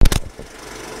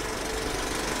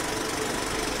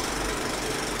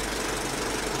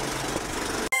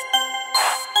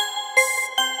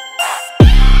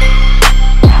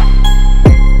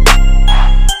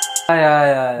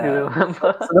Do you Yeah.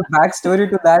 remember? So the backstory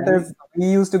to that We, is we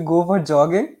used to go for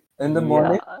jogging in the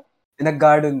morning yeah, in a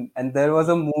garden, and there was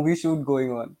a movie shoot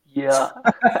going on. yeah.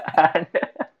 And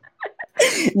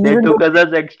they Even took though us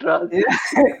as extras.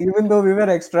 yeah, even though we were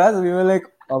extras, we were like,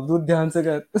 "Abdul, ध्यान से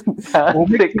कर, ध्यान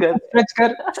ohmic से ठीक कर. से stretch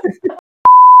कर."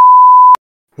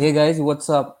 Hey guys, what's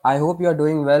up? I hope you are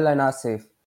doing well and are safe.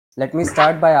 Let me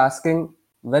start by asking,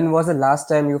 when was the last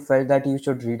time you felt that you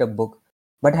should read a book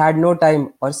but had no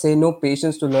time or say no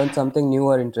patience to learn something new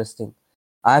or interesting?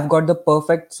 I've got the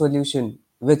perfect solution,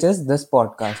 which is this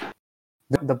podcast,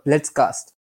 the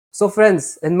Blitzcast. So,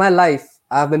 friends, in my life,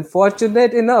 I've been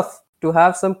fortunate enough to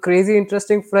have some crazy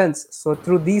interesting friends. So,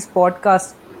 through these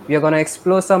podcasts, we are going to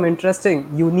explore some interesting,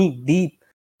 unique, deep,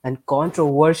 and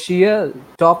controversial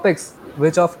topics,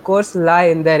 which of course lie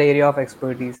in their area of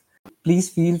expertise. Please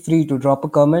feel free to drop a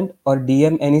comment or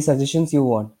DM any suggestions you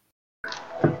want.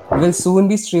 We'll soon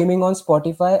be streaming on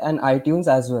Spotify and iTunes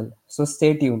as well, so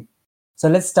stay tuned. So,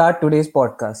 let's start today's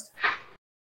podcast.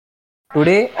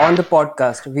 Today on the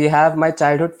podcast, we have my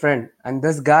childhood friend, and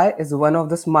this guy is one of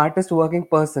the smartest working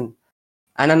person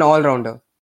and an all-rounder.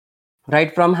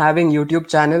 Right from having YouTube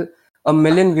channel, a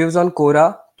million views on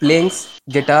Quora, playing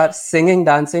guitar, singing,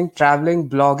 dancing, traveling,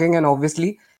 blogging, and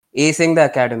obviously acing the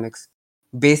academics.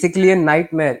 Basically a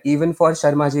nightmare even for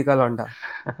Sharma ji ka londa.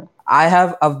 I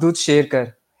have Avdut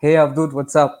Sherkar. Hey Avdut,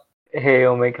 what's up? Hey,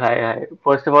 Omik, hi, hi.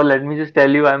 First of all, let me just tell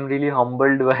you, I'm really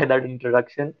humbled by that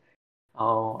introduction.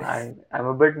 And I'm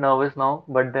a bit nervous now,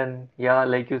 but then, yeah,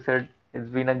 like you said, it's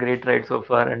been a great ride so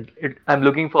far, and I'm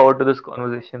looking forward to this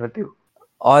conversation with you.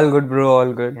 All good, bro.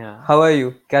 All good. Yeah. How are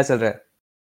you? क्या चल रहा है?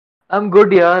 I'm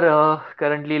good, yeah.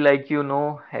 Currently, like you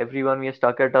know, everyone we are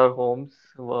stuck at our homes,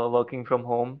 working from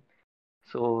home.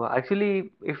 So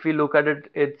actually, if we look at it,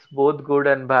 it's both good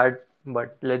and bad.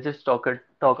 But let's just talk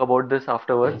about this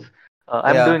afterwards.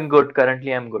 I'm Yeah. doing good.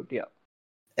 Currently, I'm good. Yeah.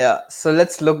 Yeah, so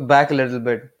let's look back a little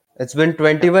bit. It's been Yeah.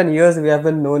 21 years we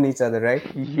haven't known each other, right?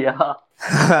 Yeah.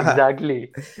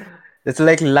 Exactly. It's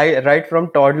like right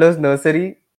from toddler's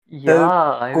nursery till Yeah.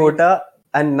 I mean, quota,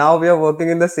 and now we are working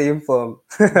in the same firm.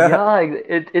 yeah.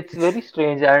 It's very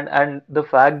strange, and the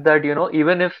fact that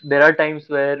even if there are times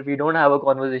where we don't have a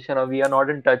conversation or we are not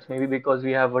in touch, maybe because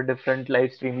we have a different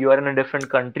live stream, you are in a different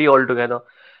country altogether.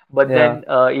 But Yeah,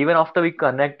 then, even after we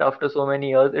connect after so many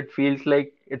years, it feels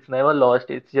like it's never lost.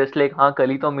 It's just like, हाँ कल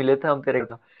ही तो मिले थे हम तेरे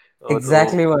था. So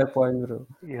exactly my point, bro.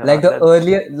 yeah, that's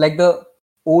Like the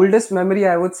oldest memory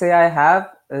I would say I have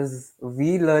is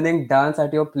we learning dance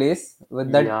at your place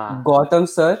with that yeah. Gautam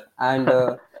sir and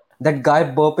that guy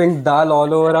burping dal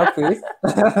all over our face.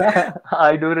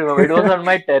 I do remember. It was on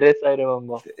my terrace. I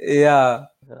remember. Yeah.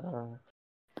 Uh, fun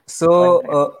So,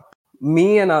 time. me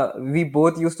and we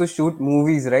both used to shoot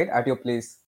movies, right, at your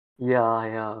place. Yeah,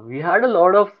 yeah. We had a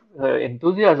lot of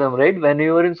enthusiasm, right? When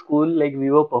we were in school, like we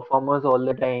were performers all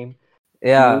the time.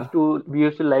 Yeah, We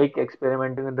used to like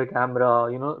experimenting with the camera,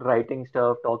 writing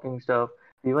stuff, talking stuff.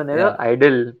 We were never yeah,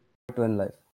 idle. twin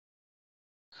life.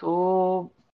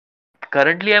 So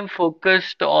currently I'm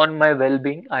focused on my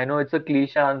well-being. I know it's a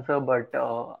cliche answer, but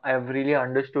I've really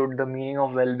understood the meaning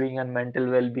of well-being and mental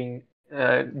well-being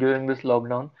during this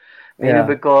lockdown. Maybe Yeah,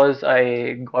 because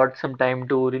I got some time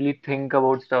to really think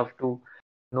about stuff, to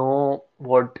know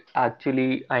what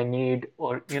actually I need,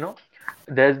 or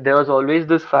there was always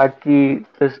this fact that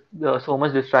there's so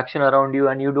much distraction around you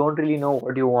and you don't really know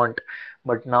what you want.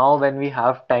 But now when we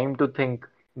have time to think,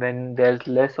 when there's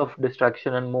less of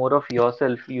distraction and more of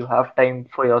yourself, you have time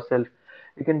for yourself,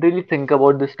 you can really think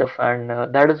about this stuff, and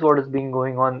that is what has been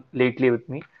going on lately with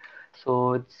me.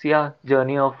 So it's, yeah,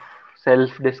 journey of self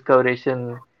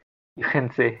discoveration, you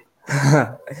can say.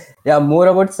 yeah. More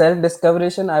about self-discovery.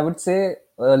 I would say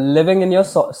living in your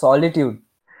solitude.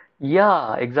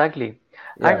 Yeah, exactly.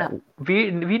 Yeah, And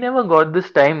we never got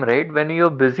this time, right? When you're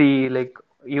busy, like,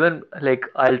 even like,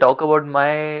 I'll talk about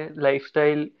my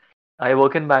lifestyle. I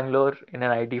work in Bangalore in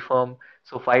an IT firm,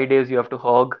 so 5 days you have to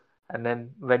hog, and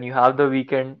then when you have the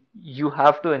weekend, you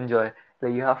have to enjoy.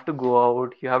 Like, you have to go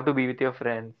out, you have to be with your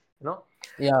friends,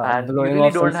 yeah. and you Blowing really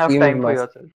off some don't have steam is time for must.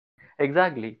 yourself.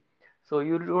 Exactly. So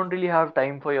you don't really have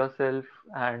time for yourself,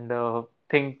 and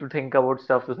think about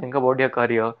stuff, to think about your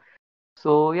career.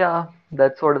 So yeah,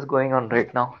 that's what is going on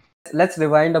right now. Let's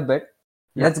rewind a bit.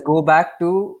 Yeah. Let's go back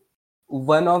to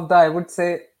one of the I would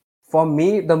say for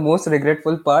me the most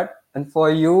regretful part, and for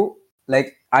you,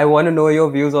 like I want to know your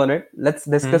views on it. Let's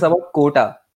discuss Hmm. about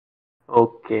quota.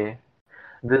 Okay.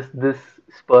 This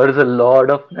spurs a lot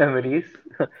of memories.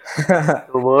 The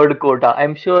word quota.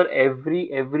 I'm sure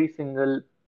every single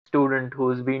student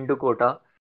who's been to quota,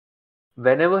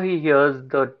 whenever he hears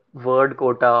the word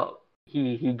quota,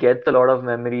 he gets a lot of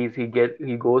memories. He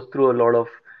goes through a lot of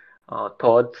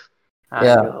thoughts, and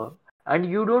Yeah, uh, and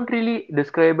you don't really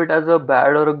describe it as a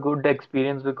bad or a good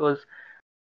experience because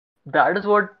that is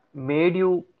what made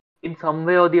you in some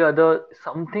way or the other.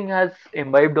 Something has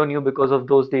imbibed on you because of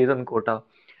those days in Kota.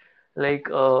 Like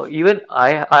even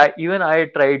I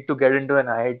tried to get into an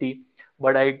IIT,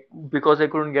 but I because I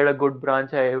couldn't get a good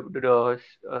branch, I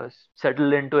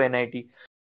settled into NIT.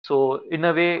 So in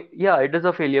a way, yeah, it is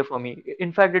a failure for me.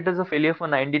 In fact, it is a failure for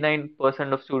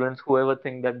 99% of students who ever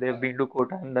think that they've been to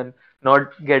Kota and then not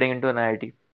getting into an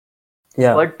IIT.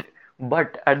 yeah, But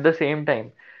but at the same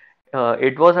time,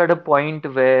 it was at a point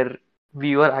where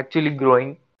we were actually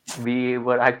growing. We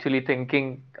were actually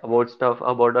thinking about stuff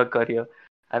about our career.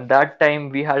 And that time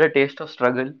we had a taste of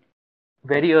struggle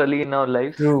very early in our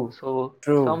lives. true, So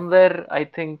true. somewhere I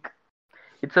think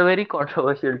it's a very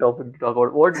controversial topic to talk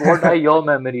about. What are your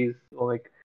memories, Omik,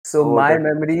 So about my it?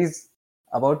 memories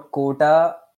about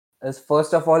Kota is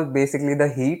first of all basically the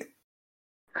heat.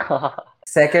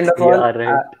 Second of all, Yeah,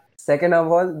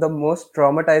 right. the most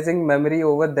traumatizing memory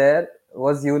over there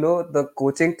was, the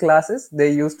coaching classes.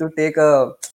 They used to take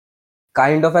a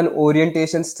kind of an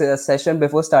orientation session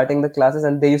before starting the classes,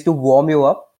 and they used to warm you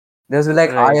up. There's like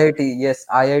Right. IIT, yes,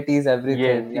 IIT is Yes,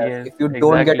 everything. Yes, yes, if you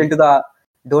exactly.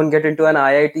 don't get into an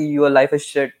IIT, your life is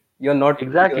shit.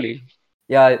 Exactly.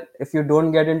 Yeah. If you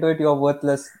don't get into it, you're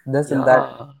worthless. This and that,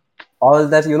 Yeah. all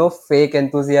that fake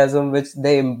enthusiasm which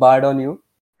they impart on you.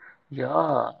 Yeah.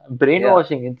 Yeah,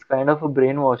 Brainwashing. It's kind of a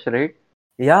brainwash, right?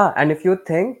 yeah. And if you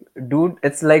think, dude,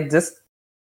 it's like just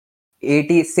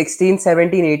 80, 16,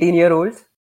 17, 18 year olds,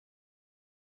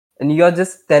 and you're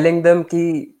just telling them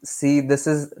ki, see, this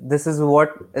is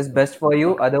what is best for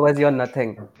you, otherwise you're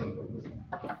nothing.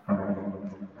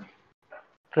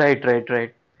 Right, right,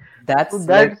 right. So that's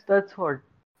like that's what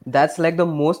that's like the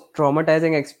most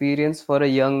traumatizing experience for a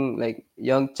young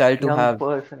child to young have.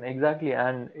 person exactly,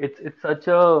 and it's such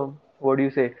a what do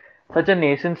you say, such a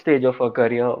nascent stage of a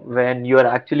career when you are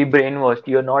actually brainwashed.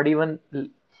 You're not even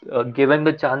given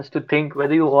the chance to think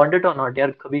whether you want it or not.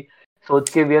 यार कभी सोच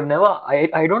के we have never.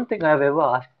 I don't think I've ever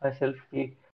asked myself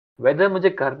कि whether मुझे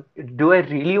कर do I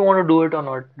really want to do it or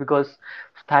not because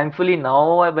thankfully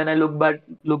now when I look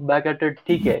back at it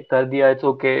ठीक है कर दिया it's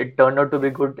okay it turned out to be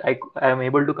good I am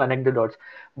able to connect the dots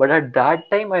but at that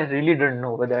time I really didn't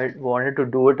know whether I wanted to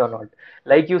do it or not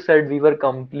like you said we were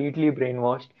completely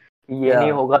brainwashed कि ये नहीं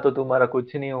Yeah, होगा तो तुम्हारा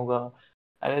कुछ नहीं होगा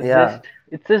and yeah.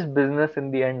 it's just business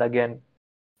in the end again.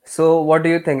 So what do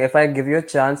you think, if I give you a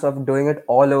chance of doing it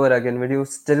all over again, will you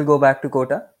still go back to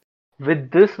Kota?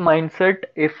 With this mindset,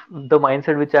 if the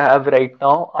mindset which I have right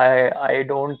now, I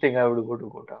don't think I would go to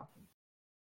Kota.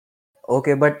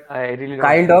 Okay, but I really don't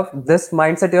kind think. of this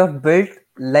mindset you have built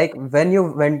like when you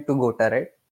went to Gota, right?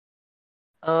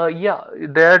 Yeah,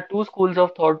 there are two schools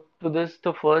of thought to this.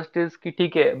 The first is कि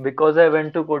ठीक है, because I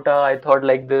went to Kota, I thought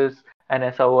like this, and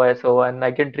ऐसा हुआ, and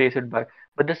I can trace it back.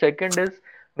 But the second is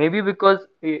maybe because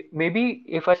maybe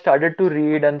if I started to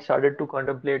read and started to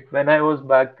contemplate when I was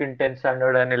back in 10th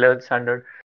standard and 11th standard,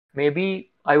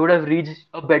 maybe I would have reached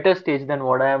a better stage than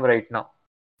what I am right now.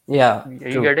 Yeah, Are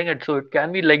you true. getting it? So it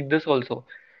can be like this also.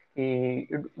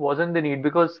 It wasn't the need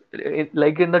because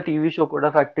like in the TV show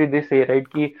Koda Factory, they say right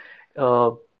कि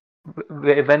uh,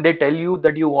 when they tell you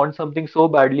that you want something so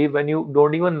badly, when you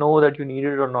don't even know that you need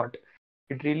it or not,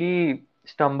 it really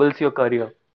stumbles your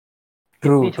career. इतनी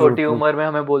True, true, छोटी true. उम्र में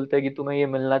हमें बोलते हैं कि तुम्हें ये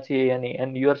मिलना चाहिए या नहीं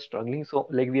and you are struggling so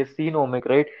like we have seen Omik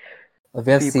right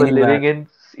We have people seen, man. living in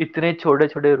इतने छोटे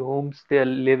छोटे rooms they are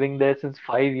living there since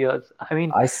 5 years I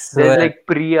mean I there's swear. like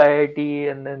pre-IIT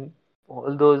and then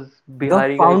all those The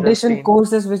Bihari guys I've foundation seen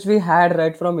courses which we had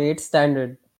right from 8th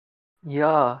standard.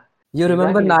 yeah You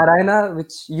remember exactly Narayana,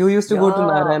 which you used to go to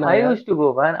yeah Narayana, I yeah? used to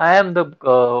go man I am the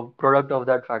product of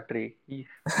that factory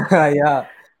Yeah,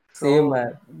 same, so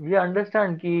man. we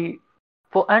understand ki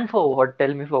for what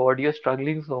tell me for what you're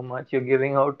struggling so much you're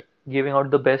giving out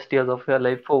the best years of your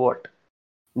life for what.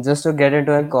 Just to get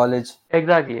into a In college.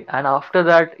 exactly. And after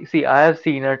that, see, I have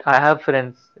seen it. I have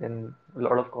friends in a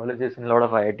lot of colleges, in a lot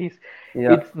of IITs.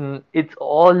 Yeah. It's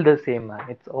all the same, man.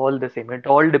 It's all the same. It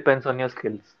all depends on your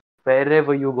skills.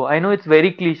 Wherever you go. I know it's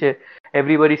very cliche.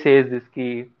 Everybody says this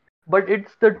key, but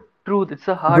it's the truth. It's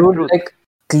a hard Dude, truth. like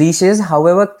cliches,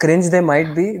 however cringe they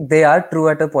might be, they are true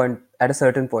at a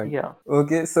certain point. Yeah.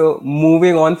 Okay, so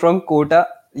moving on from Kota,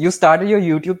 you started your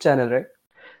YouTube channel, right?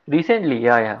 Recently,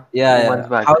 yeah, yeah. Yeah, Few yeah. months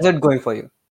back. How's it going for you?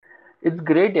 It's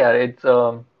great, yeah. It's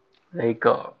like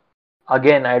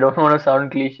again, I don't want to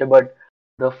sound cliche, but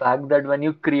the fact that when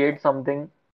you create something,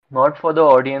 not for the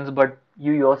audience, but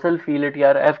you yourself feel it,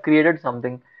 yeah, I've created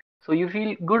something. So you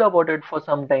feel good about it for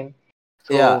some time.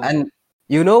 Yeah, So and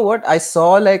you know what? I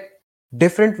saw like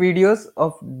different videos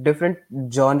of different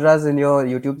genres in your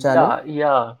YouTube channel.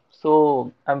 yeah.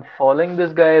 So I'm following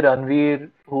this guy Ranveer,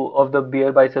 who of the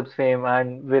Beer Biceps fame,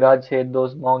 and Viraj Sheth,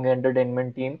 those Monk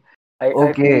Entertainment team. I feel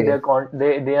Okay.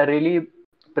 they are really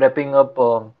prepping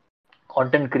up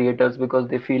content creators because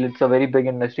they feel it's a very big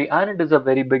industry, and it is a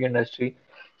very big industry.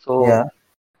 So Yeah.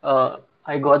 uh,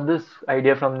 I got this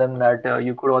idea from them that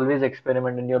you could always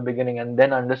experiment in your beginning and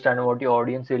then understand what your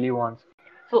audience really wants.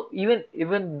 So even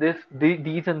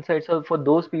these insights are for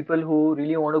those people who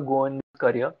really want to go in this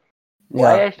career.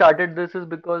 Why Yeah. I started this is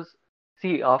because,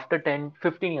 see, after 10,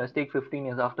 15 years, take 15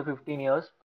 years, after 15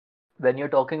 years, when you're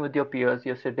talking with your peers,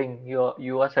 you're sitting,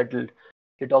 you are settled,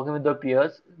 you're talking with your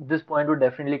peers, this point would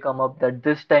definitely come up that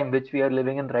this time which we are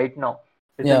living in right now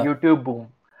is a Yeah. YouTube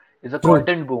boom, is a True.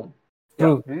 content boom.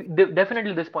 Yeah, True.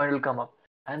 definitely this point will come up.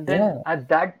 And then Yeah. at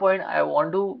that point, I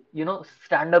want to,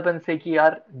 stand up and say कि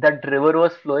यार that river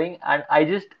was flowing and I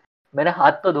just मैंने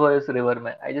हाथ तो धोए उस river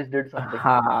में. I just did something.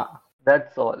 Ha.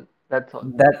 That's all. That's all.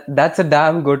 That's a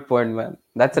damn good point, man.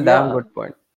 That's a damn Yeah, good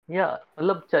point. yeah.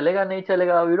 मतलब चलेगा नहीं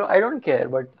चलेगा, I don't care.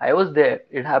 But I was there.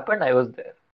 It happened. I was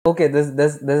there. Okay, this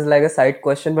is like a side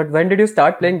question, but when did you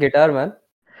start playing guitar, man?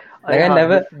 Like I Yeah,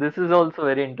 never. this is also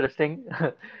very interesting.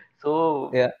 So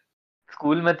Yeah.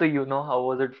 school में तो how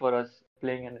was it for us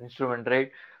playing an instrument,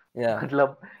 right? Yeah.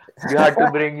 मतलब you had to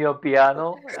bring your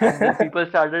piano and then people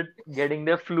started getting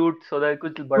their flute so that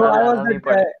कुछ Bro, बड़ा I was लाना that नहीं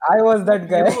guy. पड़े. I was that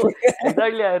You guy. were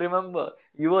exactly, I remember.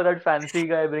 You were that fancy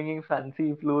guy bringing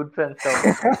fancy flutes and stuff.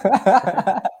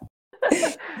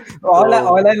 All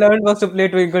So I learned was to play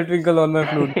Twinkle Twinkle on my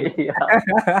flute. yeah,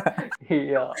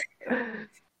 yeah.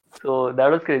 So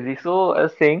that was crazy. So I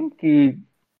was saying ki,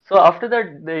 so after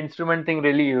that the instrument thing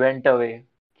really went away.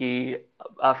 Ki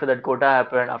after that quota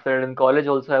happened, after that in college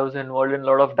also I was involved in a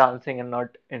lot of dancing and not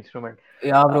instrument.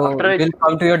 Yeah, bro. After I We'll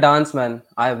come to your dance, man.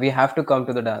 We have to come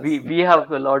to the dance. we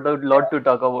have a lot to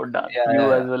talk about dance, Yeah, you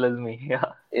yeah, as well as me. Yeah.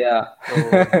 yeah. So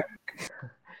Yeah.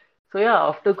 so yeah,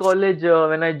 after college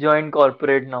when I joined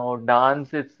corporate now,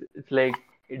 dance it's like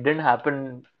it didn't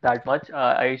happen that much.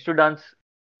 I used to dance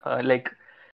like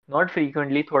not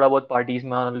frequently, थोड़ा बहुत parties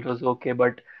में it was okay,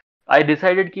 but I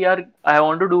decided कि यार I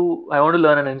want to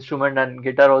learn an instrument and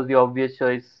guitar was the obvious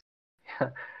choice.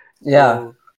 Yeah,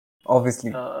 So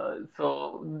obviously.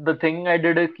 so the thing I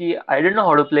did is कि I didn't know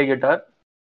how to play guitar,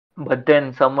 but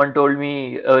then someone told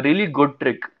me a really good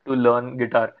trick to learn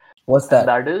guitar, What's and that?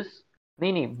 that is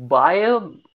नहीं buy a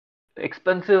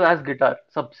expensive as guitar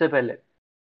सबसे पहले,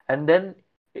 and then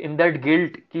in that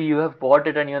guilt कि you have bought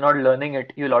it and you're not learning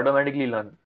it, you'll automatically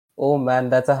learn. Oh man,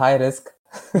 that's a high risk.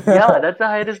 Yeah, that's a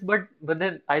high risk, but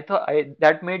then I thought I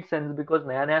that made sense because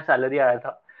नया नया salary आया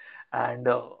था, and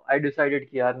I decided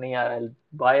कि यार नहीं यार I'll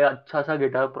buy a अच्छा सा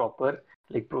guitar proper,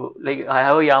 like I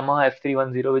have a Yamaha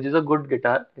F310 which is a good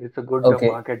guitar, it's a good Okay,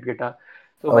 market guitar.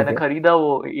 So मैंने okay. खरीदा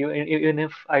वो, even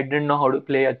if I didn't know how to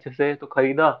play अच्छे से तो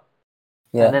खरीदा,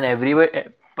 and Yeah, then everywhere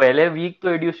पहले week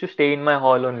तो it used to stay in my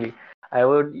hall only. I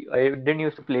didn't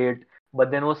used to play it,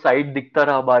 but then वो साइट दिखता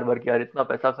रहा बार बार कि यार इतना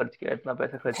पैसा खर्च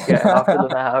किया I have to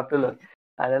learn, I have to learn.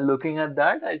 And then looking at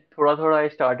that, I थोड़ा थोड़ा I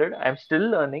started, I'm still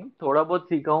learning, थोड़ा बहुत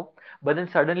सीखा हूँ, but then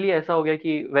suddenly ऐसा हो गया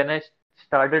कि when I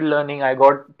started learning I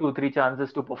got 2 3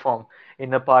 chances to perform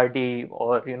in a party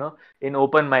or in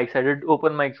open mics. I did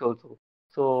open mics also,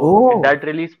 so oh, that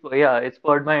really yeah, it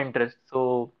spurred my interest,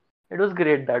 so it was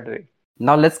great that way.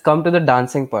 now let's come to the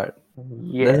dancing part.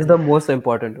 This is Yes, the most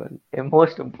important one.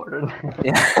 most important.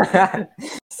 Yeah.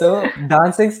 So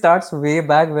dancing starts way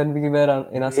back when we were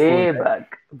in our school, Way right?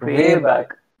 back, Way way back.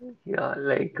 back. Yeah,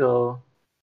 like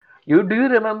you do you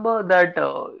remember that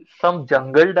some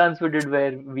jungle dance we did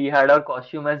where we had our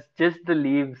costume as just the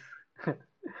leaves?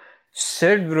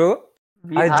 Shit, bro.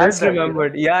 We I had just that,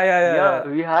 remembered. Yeah, yeah, yeah, Yeah,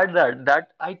 we had that. That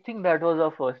I think that was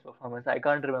our first performance. I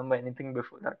can't remember anything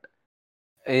before that.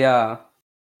 yeah. Yeah.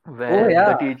 Oh, Where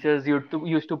the yeah. teachers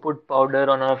used to put powder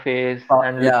on our face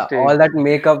and Yeah, all lipstick. that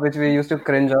makeup which we used to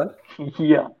cringe on.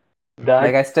 Yeah, Like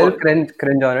that I still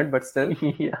cringe on it, but still.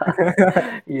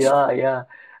 yeah, yeah.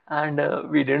 And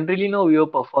we didn't really know we were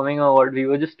performing or what. We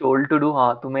were just told to do,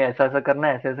 हाँ तुम्हें ऐसा ऐसा करना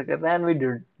है, ऐसा ऐसा करना है, and we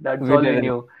did. That's We all we didn't.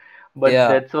 knew. But Yeah,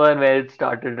 that's where it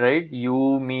started, right?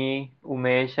 You, me,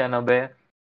 Umesh, and Abhay.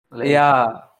 Like, yeah.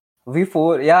 We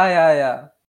four. Yeah, yeah, yeah.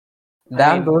 I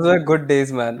Damn, those were mean, good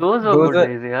days, man. those were good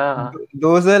days. Yeah,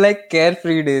 Those were like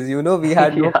carefree days. You know, we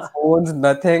had no yeah. phones,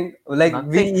 nothing. Like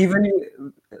we Nothing.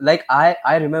 even like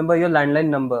I remember your landline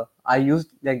number. I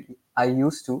used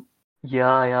to.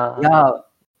 Yeah, yeah. Yeah.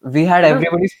 We had It was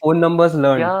everybody's phone numbers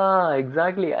learned. Yeah,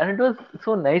 exactly. And it was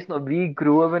so nice. No, we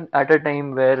grew up at a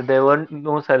time where there were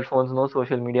no cell phones, no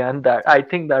social media, and that I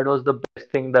think that was the best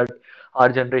thing that our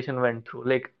generation went through.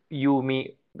 Like you,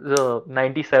 me, the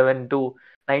 97 to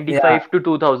Yeah, 95 to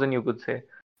 2000, you could say.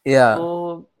 yeah,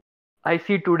 So I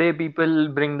see today people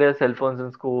bring their cell phones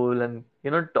in school and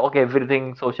talk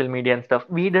everything, social media and stuff.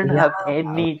 We didn't yeah. have We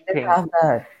didn't anything. have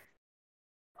that.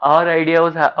 Our idea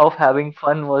of having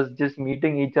fun was just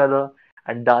meeting each other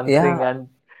and Yeah. dancing and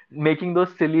making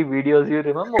those silly videos, you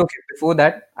remember? Okay, okay. Before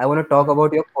that, I want to talk Mhm.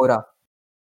 about your Quora.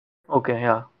 Okay,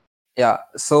 yeah. Yeah.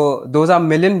 So those are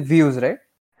million views, right?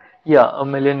 Yeah, a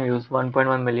million views,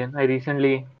 1.1 million. I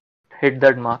recently hit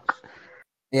that mark.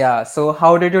 Yeah. So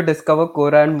how did you discover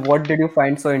Quora and what did you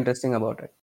find so interesting about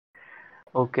it?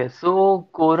 Okay, so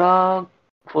Quora,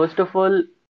 first of all,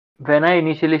 when I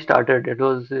initially started, it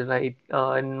was like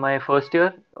in my first year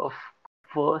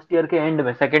के end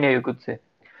में, second year you could say.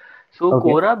 So Okay.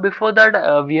 Quora, before that,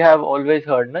 we have always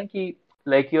heard ना कि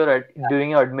like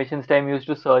during your admissions time, you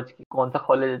used to search कि कौन सा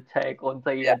college अच्छा है, कौन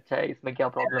सा ये Yeah. अच्छा है, इसमें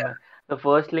क्या problem है. The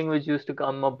first link which used to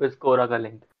come up is Quora का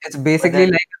link. It's But basically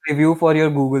then like a review for your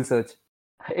Google search.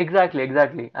 Exactly,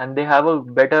 exactly. And they have a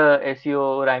better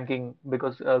SEO ranking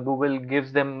because Google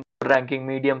gives them ranking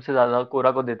medium से ज़्यादा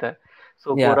Quora को देता है.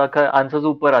 So Yeah. Quora का answers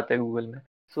ऊपर आते हैं Google में.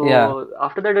 So Yeah.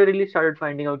 after that I really started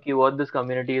finding out कि what this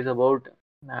community is about.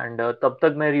 And तब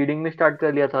तक मैं reading में start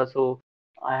कर लिया था. So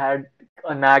I had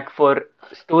a knack for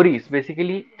stories.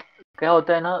 Basically क्या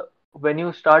होता है ना, when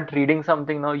you start reading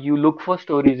something now, you look for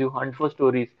stories, you hunt for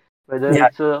stories, whether Yeah.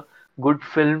 it's a good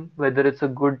film, whether it's a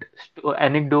good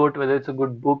anecdote, whether it's a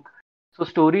good book. So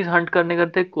stories hunt करने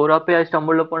करते Quora पे I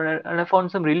stumbled upon it and I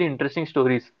found some really interesting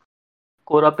stories.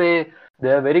 Quora पे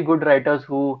there are very good writers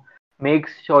who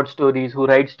makes short stories, who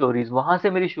write stories. वहां से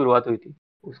मेरी शुरुआत हुई थी.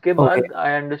 उसके Okay. बाद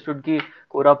I understood कि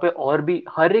Quora पे और भी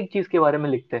हर एक चीज के बारे में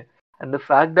लिखते हैं. And the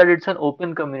fact that it's an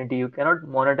open community, you cannot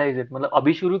monetize it. मतलब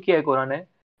अभी शुरू किया है Quora ने,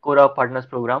 Quora Partners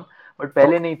Program, but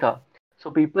पहले Okay. नहीं था.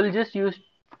 So people just used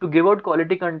to give out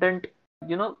quality content.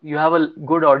 You have a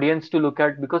good audience to look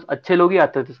at because अच्छे लोग ही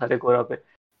आते थे सारे Quora पे.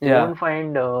 You Yeah. won't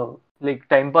find like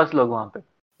time pass लोग वहाँ पे.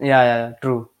 Yeah. Yeah. Yeah.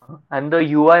 True. And the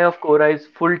UI of Quora is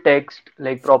full text,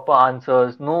 like proper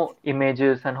answers, no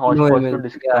images and No hodgepodge to image. Yeah.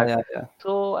 distract. Yeah. Yeah.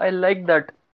 So I like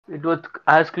that. It was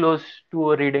as close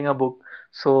to reading a book.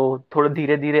 So थोड़ा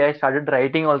धीरे धीरे I started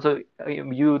writing also.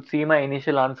 You would see my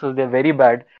initial answers, they're very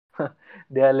bad.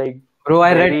 They are like Bro,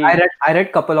 very I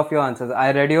read couple of your answers.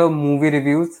 I read your movie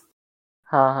reviews.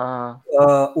 हाँ हाँ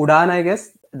हाँ. Udaan, I guess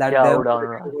that Yeah, there was a उड़ान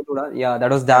उड़ान. review about Udaan. Yeah,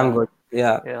 that was damn Yeah. good.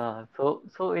 Yeah.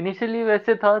 So initially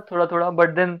वैसे था थोड़ा थोड़ा,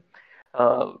 but then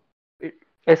uh,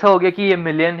 ऐसा हो गया कि ये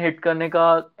मिलियन हिट करने का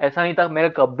ऐसा नहीं था. मेरा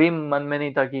कभी मन में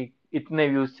नहीं था कि इतने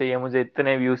व्यूज चाहिए, मुझे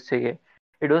इतने व्यूज चाहिए.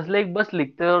 इट वाज लाइक बस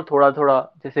लिखते और थोड़ा थोड़ा,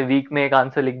 जैसे वीक में एक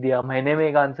आंसर लिख दिया, महीने में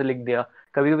एक आंसर लिख दिया.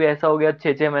 कभी कभी ऐसा हो गया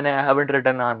 6 6 महीने आई हैवंट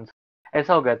रिटन आंसर,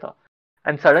 ऐसा हो गया था.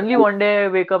 And suddenly one day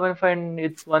wake up and find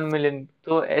its 1 million.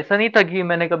 तो ऐसा नहीं था कि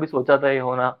मैंने कभी सोचा था ये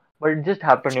होना, but it just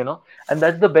happened, and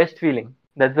that's the best feeling.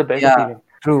 That's the best Yeah. Feeling.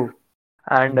 True.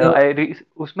 And The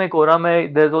उसमें कोरा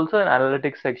में there is also an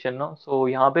analytics section, no. सो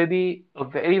यहाँ पे भी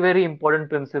very very important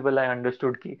principle I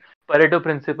understood की परेटो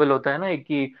प्रिंसिपल होता है ना,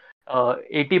 कि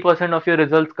 80% of your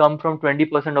results come from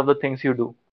 20% of the things you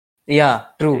do. Yeah.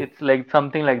 True. It's like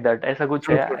something like that, ऐसा कुछ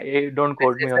True. True. है. Don't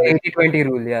quote me It's on the this. 80-20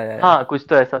 rule. Yeah. Yeah. Yeah. हाँ, कुछ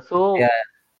तो ऐसा. सो Yeah.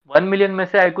 1 मिलियन में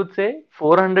से I could say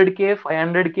 400K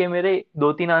 500K मेरे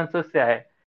 2 3 आंसर से आए.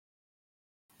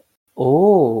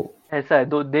 Oh. ऐसा है.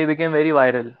 दो दे बिकेम वेरी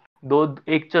वायरल. दो,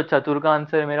 एक चतुर का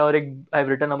आंसर है मेरा और एक आई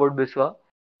रिटन अबाउट बिस्वा.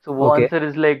 सो वो Okay. Answer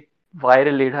is like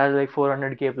viral. It has like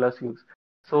 400K plus views.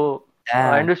 So I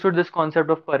Damn. Understood this concept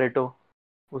of Pareto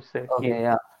उससे कि Okay. Yeah.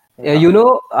 Yeah. या.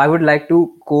 I would like to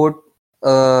quote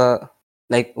uh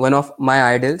like one of my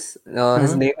idols.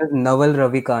 His name is Naval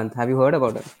Ravikant. Have you heard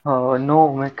about him? No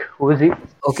Mac, who is he?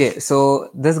 Okay, so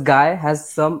this guy has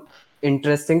some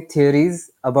interesting theories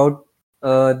about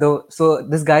the. So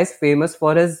this guy is famous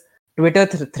for his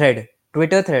thread.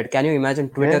 Twitter thread. Can you imagine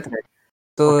okay. Twitter thread?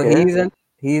 So okay.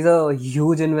 he's a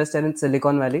huge investor in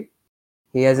Silicon Valley.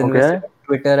 He has okay. invested in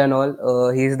Twitter and all.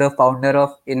 He's the founder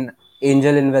of in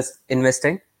Angel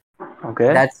Investing.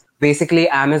 Okay. That's basically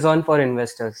Amazon for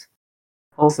investors.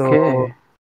 Okay. So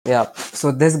yeah,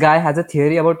 so this guy has a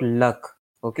theory about luck.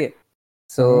 Okay,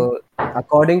 so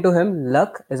according to him,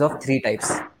 luck is of three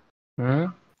types.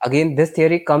 Again, this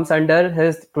theory comes under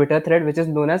his Twitter thread, which is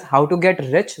known as "How to Get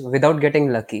Rich Without Getting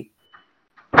Lucky."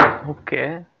 Okay,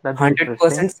 that's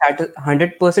 100% interesting.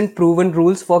 100% proven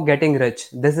rules for getting rich.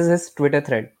 This is his Twitter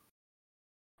thread.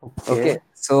 Okay, Okay.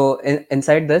 so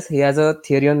inside this, he has a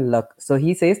theory on luck. So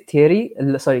he says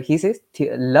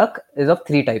luck is of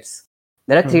three types.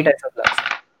 There are three Hmm. types of lucks.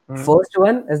 Hmm. First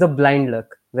one is the blind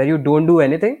luck, where you don't do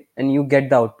anything and you get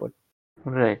the output.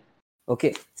 Right.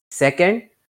 Okay. Second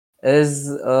is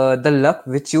the luck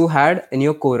which you had in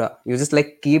your Quora. You just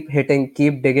like keep hitting,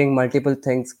 keep digging multiple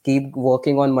things, keep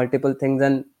working on multiple things,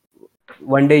 and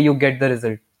one day you get the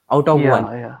result out of one.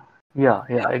 Yeah. Yeah. Yeah.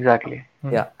 Yeah. Exactly.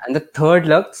 Hmm. Yeah, and the third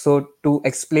luck. So to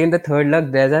explain the third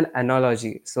luck, there's an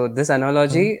analogy. So this Hmm.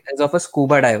 analogy is of a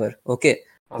scuba diver. Okay.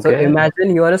 So Okay.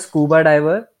 imagine you are a scuba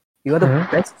diver. You are the Hmm.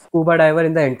 best scuba diver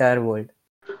in the entire world.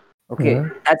 Okay. Hmm.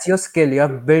 That's your skill. You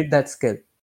have built that skill.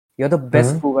 You're the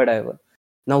best Hmm. scuba diver.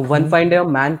 Now one Hmm. fine day a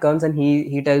man comes and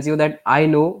he tells you that I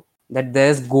know that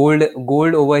there's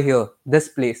gold over here, this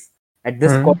place. At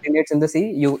this Hmm. coordinates in the sea,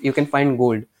 you can find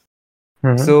gold.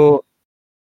 Hmm. So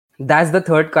that's the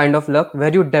third kind of luck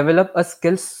where you develop a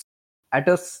skills at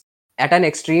a at an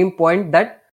extreme point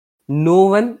that no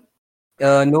one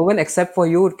no one except for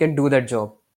you can do that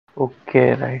job.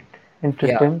 Okay. Right. Yeah,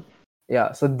 Interesting.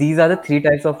 yeah, so these are the three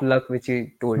types of luck which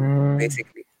he told Hmm.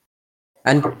 basically.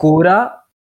 And Quora,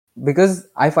 because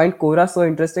I find Quora so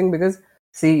interesting because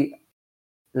see,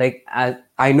 like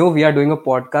I know we are doing a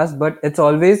podcast, but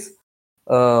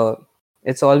uh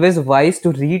it's always wise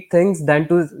to read things than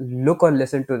to look or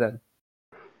listen to them.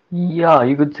 Yeah,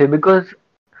 you could say because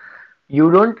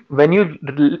you don't when you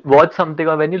watch something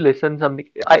or when you listen something.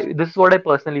 This is what I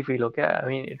personally feel. Okay, I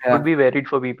mean it could Yeah, be varied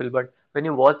for people, but when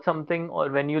you watch something or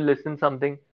when you listen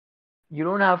something, you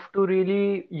don't have to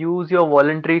really use your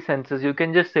voluntary senses. You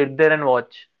can just sit there and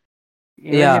watch.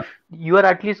 Even yeah, if you are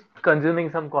at least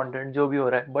consuming some content, जो भी हो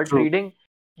रहा है. But true. reading,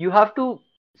 you have to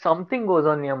something goes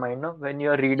on in your mind, no? When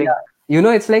you are reading. Yeah. You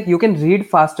know, it's like you can read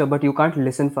faster, but you can't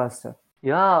listen faster.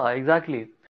 Yeah, exactly.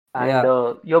 And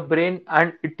Yeah. your brain,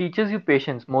 and it teaches you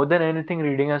patience more than anything.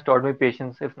 Reading has taught me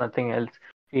patience, if nothing else.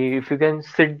 If you can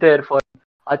sit there for,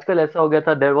 आजकल ऐसा हो गया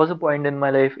था. There was a point in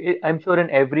my life, I'm sure in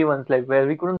everyone's life, where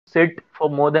we couldn't sit for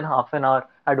more than half an hour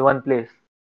at one place.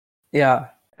 Yeah.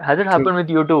 Has it True. happened with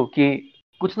you too? कि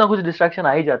कुछ ना कुछ distraction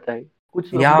आ ही जाता है.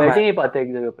 कुछ हम Yeah, बैठ man. ही नहीं पाते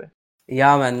एक जगह पे.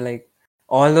 Yeah, man. Like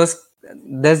all those,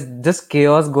 there's just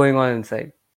chaos going on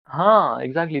inside. हाँ,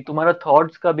 एग्जैक्टली. तुम्हारा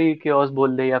थॉट्स का भी chaos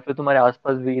बोल दे, या फिर तुम्हारे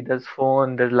आसपास भी there's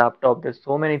phone, there's laptop, there's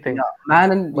so many Yeah, things.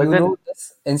 man. And But you then, know,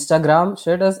 this Instagram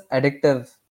shit is addictive.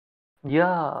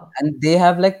 yeah, And they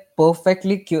have like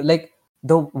like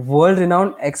the world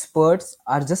renowned experts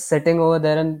are just sitting over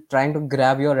there and trying to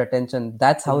grab your attention.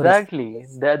 That's how risky it exactly.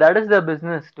 is. That is their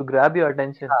business, to grab your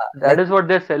attention. That Like is what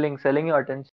they're selling your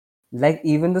attention.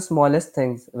 even the smallest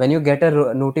things, when you get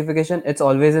a notification, it's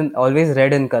always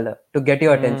red in color to get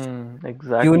your attention. You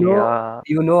Exactly. know, Yeah.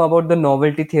 you know about the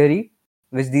novelty theory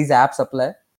which these apps apply.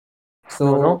 No,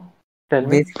 So no. Tell me.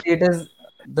 basically, it is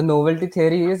the novelty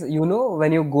theory is,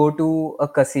 when you go to a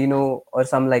casino or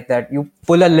something like that, you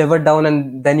pull a lever down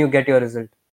and then you get your result.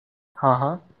 हाँ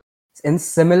हाँ. In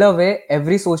similar way,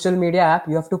 every social media app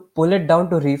you have to pull it down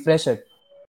to refresh it.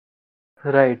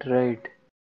 Right, right.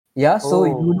 Yeah, so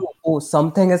Oh. oh,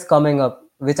 something is coming up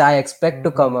which I expect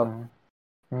to come up.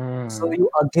 Hmm. So Hmm. you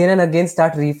again and again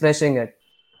start refreshing it.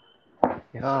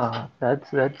 Yeah,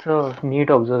 that's a neat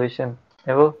observation.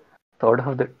 Never thought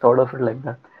of it like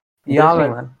that. Yeah,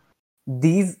 Interesting, man. man.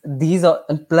 These are,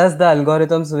 and plus the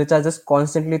algorithms which are just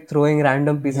constantly throwing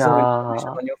random pieces of information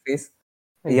Yeah, on your face.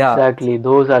 Yeah, exactly.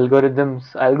 Those algorithms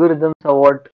are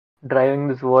what driving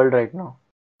this world right now.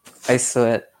 I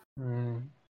swear. Hmm.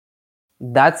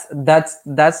 That's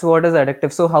what is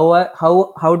addictive. So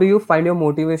how do you find your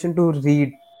motivation to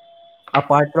read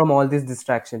apart from all these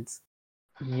distractions?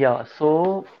 Yeah,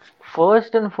 so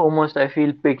first and foremost, I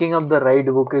feel picking up the right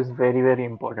book is very, very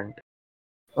important.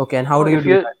 Okay, and You how know, do you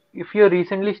do that? if you're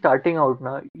recently starting out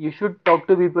now, you should talk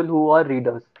to people who are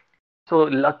readers. So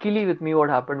luckily with me, what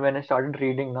happened when I started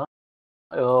reading now,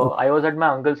 Okay, I was at my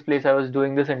uncle's place. I was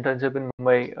doing this internship in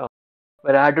Mumbai,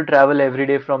 where I had to travel every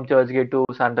day from Churchgate to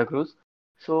Santa Cruz.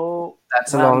 So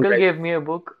that's a my long uncle drive. gave me a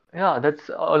book. Yeah, that's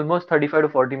almost 35 to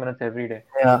 40 minutes every day.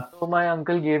 Yeah. So my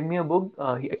uncle gave me a book.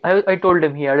 I told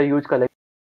him he had a huge collection.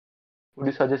 Would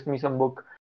you suggest me some book?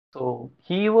 So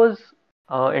he was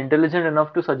intelligent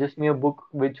enough to suggest me a book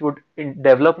which would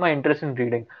develop my interest in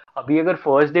reading. अभी अगर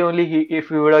first day only if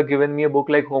he would have given me a book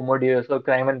like Homo Deus or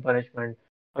Crime and Punishment,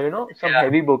 or some Yeah.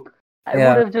 heavy book, I would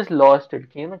Yeah. have just lost it.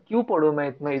 कि मैं क्यों पढूं मैं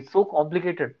इतना? It's so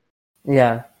complicated.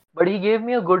 Yeah. But he gave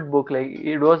me a good book. Like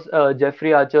it was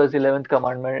Jeffrey Archer's 11th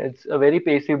Commandment. It's a very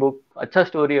pacey book. अच्छा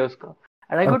story है उसका.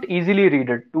 And I could Okay. easily read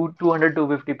it. 200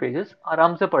 250 pages.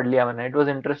 आराम से पढ़ लिया मैंने. It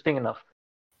was interesting enough.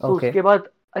 So Okay. उसके बाद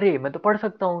अरे मैं तो पढ़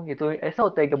सकता हूँ, ये तो ऐसा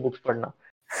होता है कि बुक्स पढ़ना।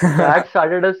 So I had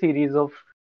started a series of,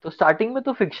 तो स्टार्टिंग में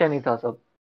तो फिक्शन ही था सब,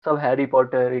 सब Harry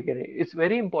Potter it's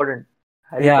very important.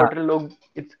 Harry Yeah, Potter लोग,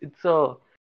 इट्स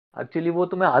एक्चुअली वो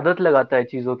तुम्हें आदत लगाता है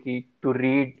चीजों की, to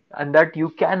read, and that you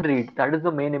can read, that is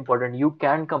the main important, you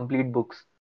can complete books,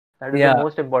 that is the yeah,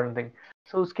 most important thing.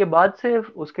 सो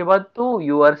उसके बाद तो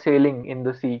you are selling in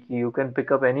the सी, की you can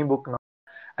pick up any book now.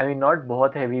 I mean not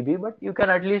बहुत heavy भी, but you can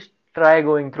at least try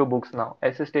going through books now,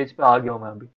 ऐसे stage पे आ गया हूँ मैं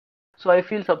अभी। सो आई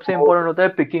फील सबसे इंपॉर्टेंट होता है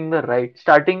picking the right,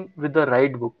 starting with the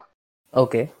right book.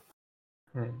 okay.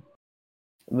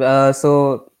 So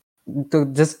to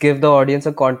just give the audience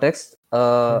a context,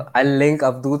 I'll link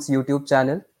Avdoot's YouTube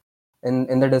channel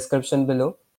in the description below.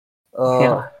 Uh,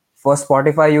 Yeah, for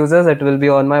Spotify users, it will be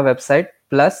on my website.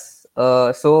 Plus,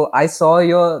 so I saw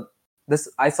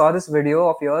this video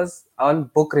of yours on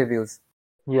book reviews.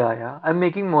 yeah, I'm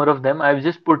making more of them, I've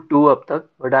just put two up tak,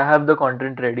 but I have the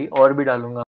content ready, और भी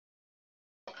डालूंगा।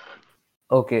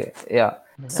 Okay, yeah.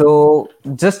 Yeah. So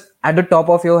just at the top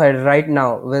of your head right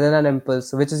now, within an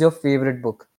impulse, which is your favorite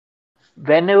book?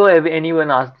 Whenever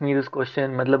anyone asks me this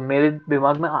question, मतलब मेरे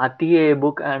दिमाग में आती है ये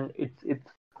book, and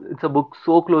it's a book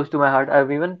so close to my heart.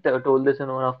 I've even told this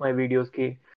in one of my videos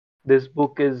कि this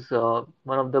book is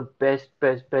one of the best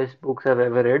books I've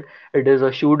ever read. It is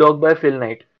a Shoe Dog by Phil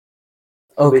Knight.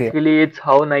 So Okay, basically, it's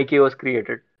how Nike was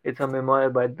created. It's a memoir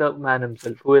by the man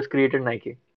himself who has created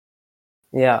Nike.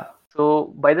 yeah,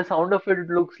 So by the sound of it, it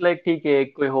looks like ठीक है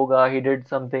कोई होगा. He did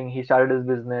something. He started his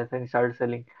business and he started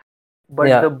selling. But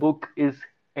yeah, the book is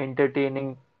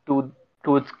entertaining to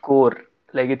its core.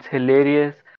 Like it's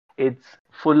hilarious, it's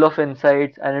full of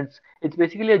insights, and it's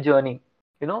basically a journey.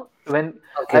 When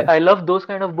okay, I love those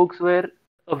kind of books where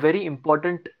a very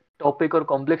important topic or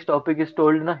complex topic is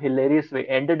told in a hilarious way,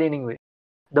 entertaining way.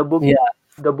 The book yeah,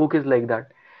 the book is like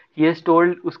that. He has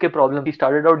told uske problems. He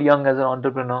started out young as an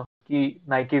entrepreneur.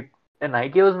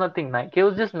 Nike was nothing. Nike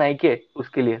was just Nike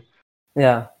uske liye.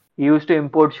 yeah. He used to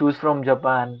import shoes from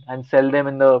Japan and sell them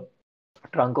in the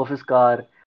trunk of his car.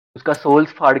 उसका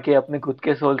souls फाड़ के अपने खुद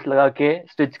के souls लगा के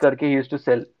stitch करके he used to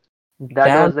sell.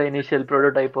 That Damn. was the initial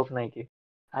prototype of Nike.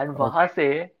 And वहां Okay.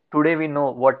 से today we know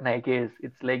what Nike is.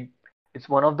 It's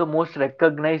one of the most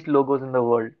recognized logos in the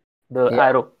world, the Yeah,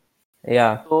 arrow.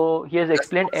 yeah. So he has The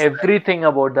explained sports brand. everything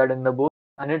about that in the book,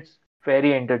 and it's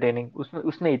very entertaining.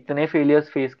 उसने इतने failures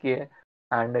face किए हैं,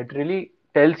 and it really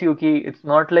tells you कि it's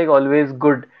not like always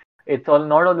good. It's all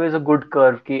not always a good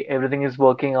curve कि everything is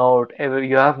working out.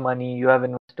 You have money, you have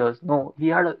investors. No, he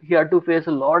had to face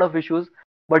a lot of issues,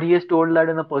 but he has told that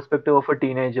in the perspective of a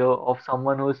teenager, of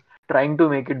someone who's trying to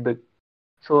make it big.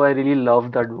 So I really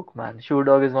love that book, man. Shoe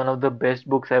Dog is one of the best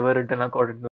books ever written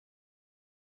according to.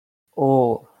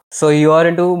 Oh, so you are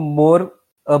into more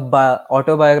a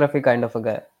autobiography kind of a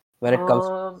guy when it comes.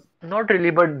 Not really,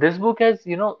 but this book has,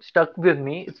 stuck with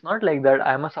me. It's not like that.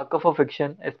 I'm a sucker for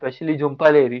fiction, especially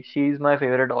Jhumpa Lahiri. She's my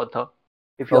favorite author.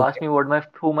 If you ask Okay, me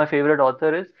who my favorite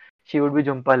author is, she would be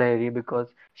Jhumpa Lahiri because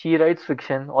she writes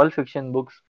fiction, all fiction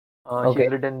books. She's okay.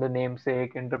 written The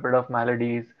Namesake, Interpret of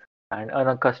Maladies, and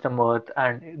Unaccustomed Earth,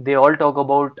 and they all talk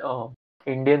about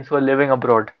Indians who are living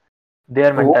abroad,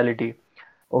 their Oh, mentality.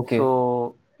 okay.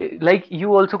 So, like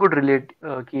you also could relate,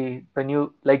 कि when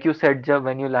like you said,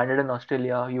 when you landed in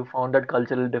Australia, you found that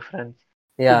cultural difference.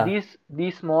 So Yeah,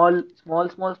 these small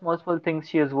things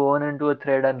she has woven into a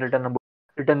thread and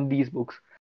written these books.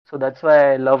 So that's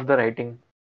why I love the writing,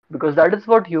 because that is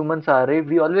what humans are, right?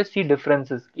 We always see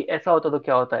differences. कि ऐसा होता तो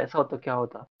क्या होता, ऐसा होता तो क्या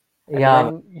होता. And yeah,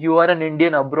 when you are an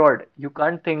Indian abroad, you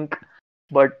can't think,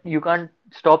 but you can't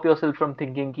stop yourself from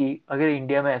thinking कि अगर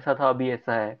इंडिया में ऐसा था अभी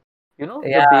ऐसा है. The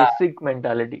yeah. basic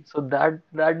mentality. So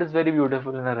that is very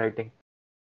beautiful in a writing.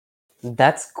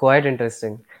 That's quite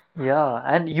interesting. Yeah,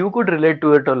 and you could relate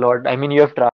to it a lot. I mean, you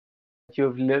have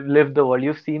traveled, lived the world,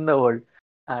 you've seen the world,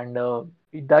 and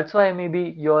that's why maybe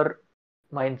your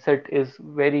mindset is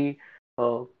very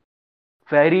uh,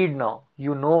 varied now.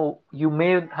 You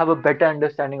may have a better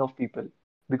understanding of people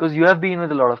because you have been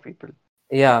with a lot of people.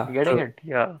 Yeah, You getting true, it?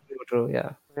 Yeah, true, true.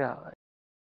 Yeah, yeah.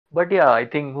 But yeah, I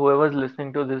think whoever's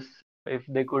listening to this, if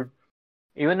they could,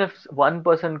 even if one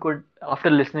person could, after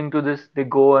listening to this, they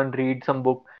go and read some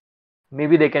book,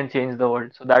 maybe they can change the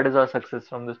world. So that is our success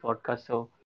from this podcast. So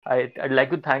I'd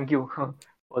like to thank you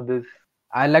for this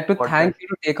I'd like to thank podcast. you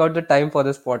to take out the time for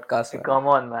this podcast, Hey, man. come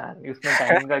on, man. इसमें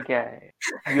time का क्या है?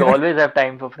 We always have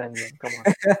time for friends, man. Come on.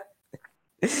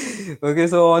 Okay,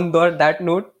 so on that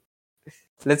note,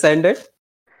 let's end it.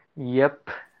 Yep.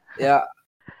 Yeah.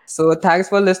 So thanks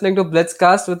for listening to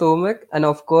Blitzcast with Omik and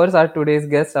of course our today's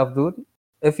guest Abdul.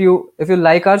 If you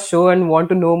like our show and want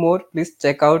to know more, please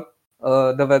check out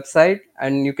the website,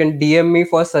 and you can DM me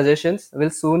for suggestions. Will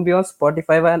soon be on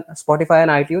Spotify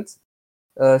and iTunes.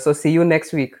 So see you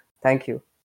next week. Thank you.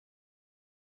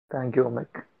 Thank you,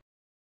 Amit.